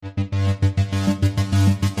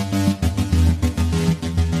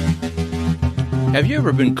Have you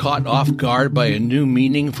ever been caught off guard by a new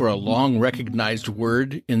meaning for a long recognized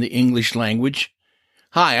word in the English language?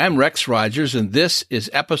 Hi, I'm Rex Rogers, and this is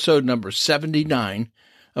episode number 79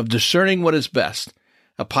 of Discerning What is Best,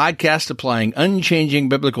 a podcast applying unchanging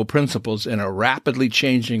biblical principles in a rapidly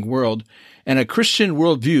changing world and a Christian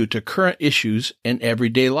worldview to current issues in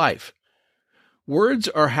everyday life. Words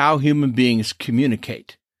are how human beings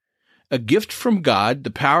communicate. A gift from God,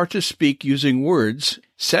 the power to speak using words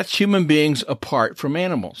sets human beings apart from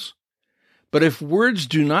animals. But if words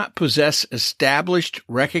do not possess established,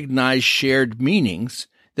 recognized, shared meanings,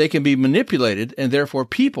 they can be manipulated, and therefore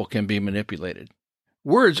people can be manipulated.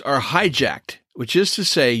 Words are hijacked, which is to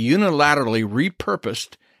say unilaterally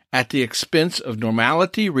repurposed at the expense of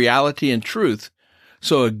normality, reality, and truth,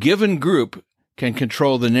 so a given group can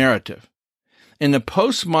control the narrative. In the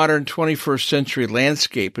postmodern 21st century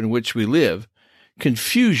landscape in which we live,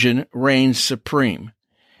 confusion reigns supreme,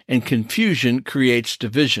 and confusion creates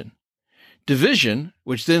division. Division,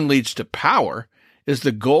 which then leads to power, is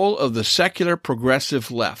the goal of the secular progressive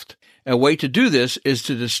left. A way to do this is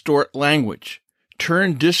to distort language,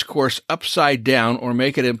 turn discourse upside down, or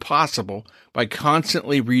make it impossible by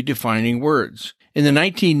constantly redefining words. In the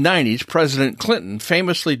 1990s, President Clinton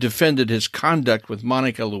famously defended his conduct with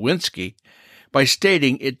Monica Lewinsky by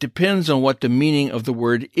stating it depends on what the meaning of the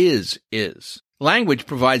word is. Language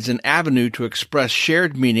provides an avenue to express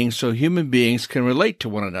shared meanings so human beings can relate to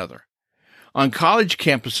one another. On college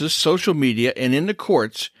campuses, social media, and in the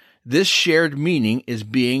courts, this shared meaning is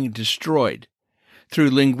being destroyed.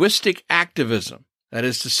 Through linguistic activism, that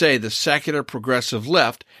is to say, the secular progressive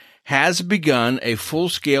left has begun a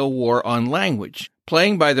full-scale war on language,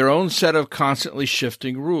 playing by their own set of constantly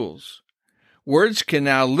shifting rules. Words can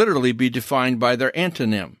now literally be defined by their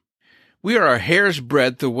antonym. We are a hair's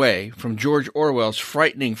breadth away from George Orwell's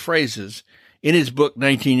frightening phrases in his book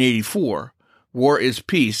 1984, War is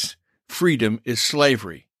Peace, Freedom is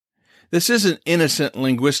Slavery. This isn't innocent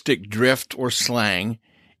linguistic drift or slang.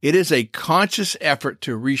 It is a conscious effort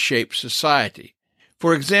to reshape society.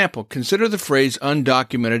 For example, consider the phrase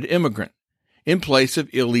undocumented immigrant in place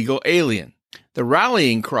of illegal alien. The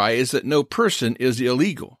rallying cry is that no person is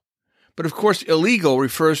illegal. But of course, illegal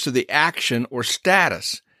refers to the action or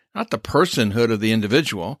status, not the personhood of the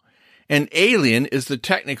individual, and alien is the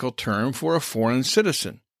technical term for a foreign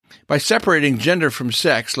citizen. By separating gender from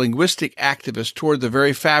sex, linguistic activists toward the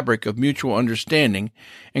very fabric of mutual understanding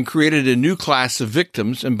and created a new class of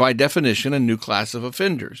victims and, by definition, a new class of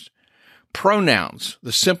offenders. Pronouns,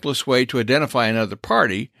 the simplest way to identify another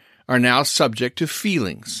party, are now subject to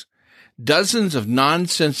feelings. Dozens of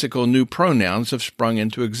nonsensical new pronouns have sprung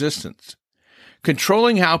into existence.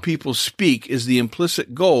 Controlling how people speak is the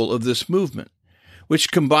implicit goal of this movement,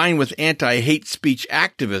 which, combined with anti-hate speech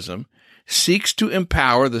activism, seeks to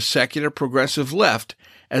empower the secular progressive left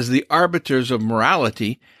as the arbiters of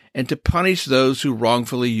morality and to punish those who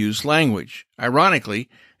wrongfully use language, ironically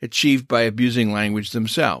achieved by abusing language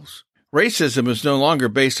themselves. Racism is no longer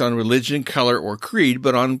based on religion, color, or creed,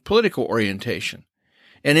 but on political orientation.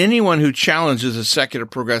 And anyone who challenges the secular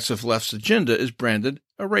progressive left's agenda is branded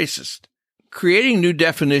a racist. Creating new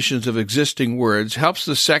definitions of existing words helps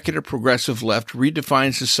the secular progressive left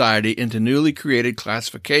redefine society into newly created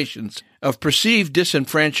classifications of perceived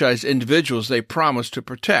disenfranchised individuals they promise to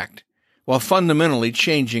protect, while fundamentally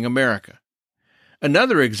changing America.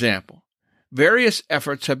 Another example, various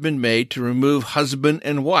efforts have been made to remove husband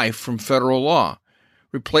and wife from federal law,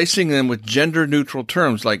 replacing them with gender-neutral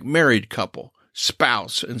terms like married couple,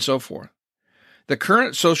 spouse, and so forth. The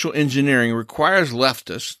current social engineering requires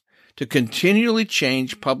leftists to continually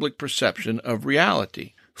change public perception of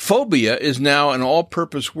reality. Phobia is now an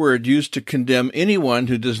all-purpose word used to condemn anyone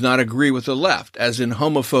who does not agree with the left, as in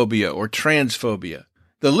homophobia or transphobia.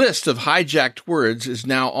 The list of hijacked words is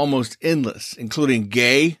now almost endless, including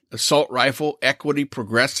gay, assault rifle, equity,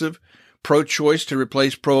 progressive, pro-choice to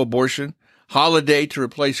replace pro-abortion, holiday to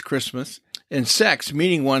replace Christmas, and sex,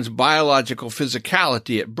 meaning one's biological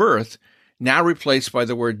physicality at birth, now replaced by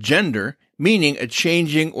the word gender, meaning a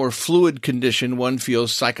changing or fluid condition one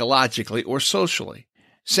feels psychologically or socially.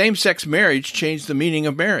 Same-sex marriage changed the meaning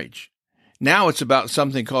of marriage. Now it's about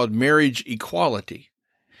something called marriage equality.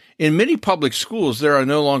 In many public schools, there are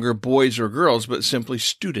no longer boys or girls, but simply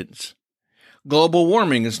students. Global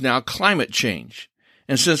warming is now climate change,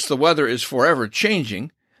 and since the weather is forever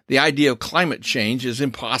changing, the idea of climate change is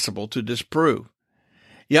impossible to disprove.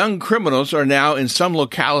 Young criminals are now in some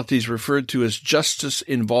localities referred to as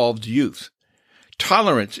justice-involved youth.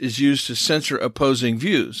 Tolerance is used to censor opposing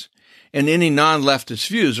views, and any non-leftist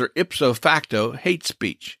views are ipso facto hate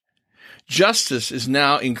speech. Justice is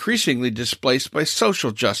now increasingly displaced by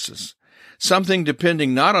social justice, something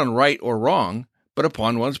depending not on right or wrong, but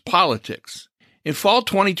upon one's politics. In fall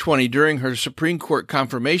 2020, during her Supreme Court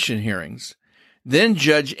confirmation hearings, then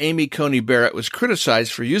Judge Amy Coney Barrett was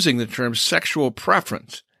criticized for using the term sexual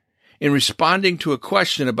preference in responding to a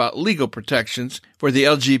question about legal protections for the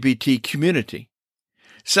LGBT community.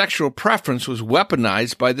 Sexual preference was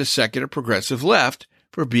weaponized by the secular progressive left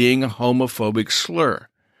for being a homophobic slur.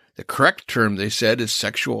 The correct term, they said, is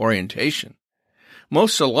sexual orientation.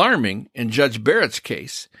 Most alarming, in Judge Barrett's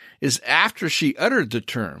case, is after she uttered the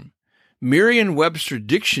term, Merriam-Webster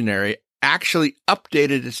Dictionary actually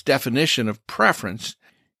updated its definition of preference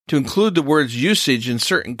to include the words usage in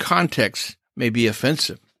certain contexts may be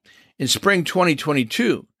offensive. In spring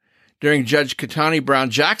 2022, during Judge Ketanji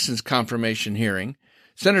Brown Jackson's confirmation hearing,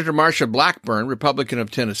 Senator Marsha Blackburn, Republican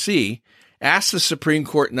of Tennessee, asked the Supreme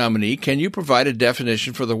Court nominee, "Can you provide a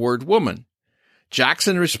definition for the word woman?"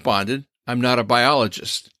 Jackson responded, "I'm not a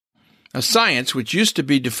biologist." A science which used to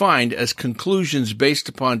be defined as conclusions based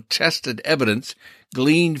upon tested evidence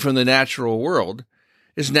gleaned from the natural world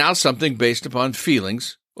is now something based upon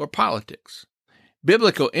feelings or politics.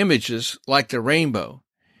 Biblical images like the rainbow,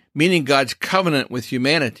 meaning God's covenant with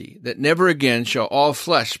humanity, that never again shall all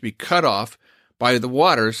flesh be cut off by the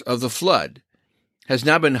waters of the flood, has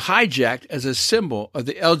now been hijacked as a symbol of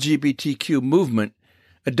the LGBTQ movement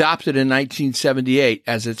adopted in 1978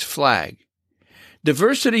 as its flag.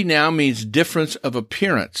 Diversity now means difference of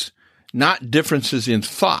appearance, not differences in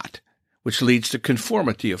thought, which leads to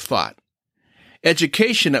conformity of thought.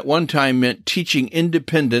 Education at one time meant teaching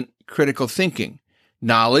independent, critical thinking,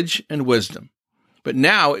 knowledge, and wisdom. But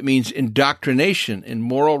now it means indoctrination in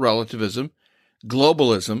moral relativism,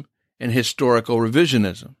 globalism, and historical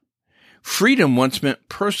revisionism. Freedom once meant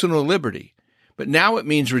personal liberty, but now it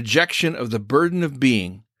means rejection of the burden of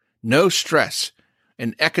being, no stress,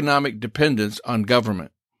 and economic dependence on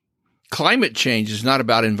government. Climate change is not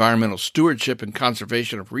about environmental stewardship and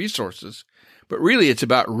conservation of resources, but really it's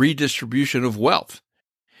about redistribution of wealth.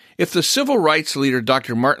 If the civil rights leader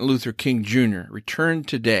Dr. Martin Luther King Jr. returned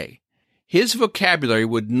today, his vocabulary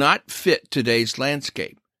would not fit today's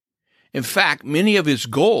landscape. In fact, many of his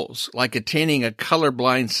goals, like attaining a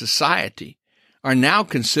colorblind society, are now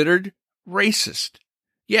considered racist.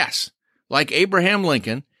 Yes, like Abraham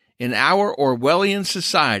Lincoln, in our Orwellian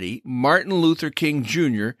society, Martin Luther King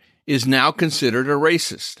Jr. is now considered a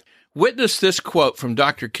racist. Witness this quote from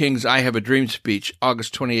Dr. King's I Have a Dream speech,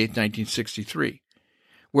 August 28, 1963,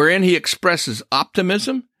 wherein he expresses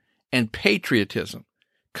optimism and patriotism,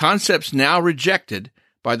 concepts now rejected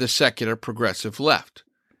by the secular progressive left.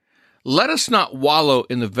 Let us not wallow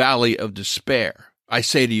in the valley of despair, I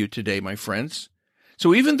say to you today, my friends.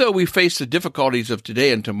 So even though we face the difficulties of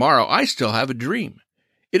today and tomorrow, I still have a dream.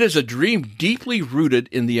 It is a dream deeply rooted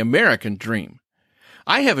in the American dream.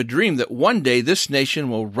 I have a dream that one day this nation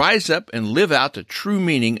will rise up and live out the true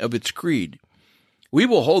meaning of its creed. We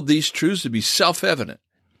will hold these truths to be self-evident,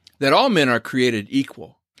 that all men are created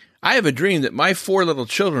equal. I have a dream that my 4 little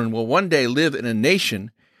children will one day live in a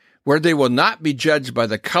nation where they will not be judged by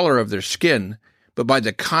the color of their skin, but by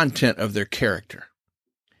the content of their character.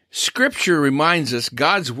 Scripture reminds us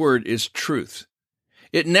God's word is truth.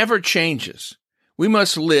 It never changes. We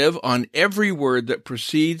must live on every word that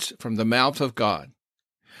proceeds from the mouth of God.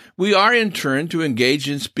 We are in turn to engage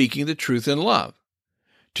in speaking the truth in love.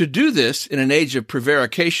 To do this in an age of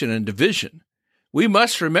prevarication and division, we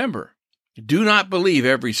must remember, do not believe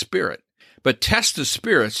every spirit, but test the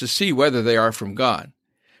spirits to see whether they are from God,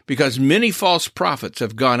 because many false prophets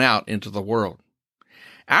have gone out into the world.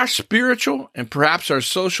 Our spiritual and perhaps our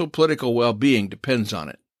social political well-being depends on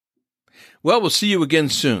it. Well, we'll see you again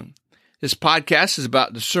soon. This podcast is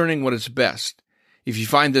about discerning what is best. If you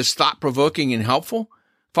find this thought-provoking and helpful,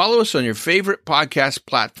 follow us on your favorite podcast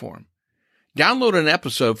platform. Download an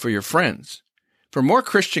episode for your friends. For more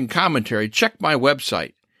Christian commentary, check my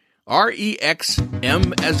website,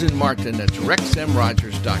 REXM as in Martin, that's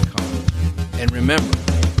rexmrogers.com. And remember,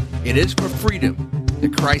 it is for freedom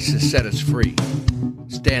that Christ has set us free.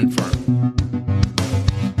 Stand firm.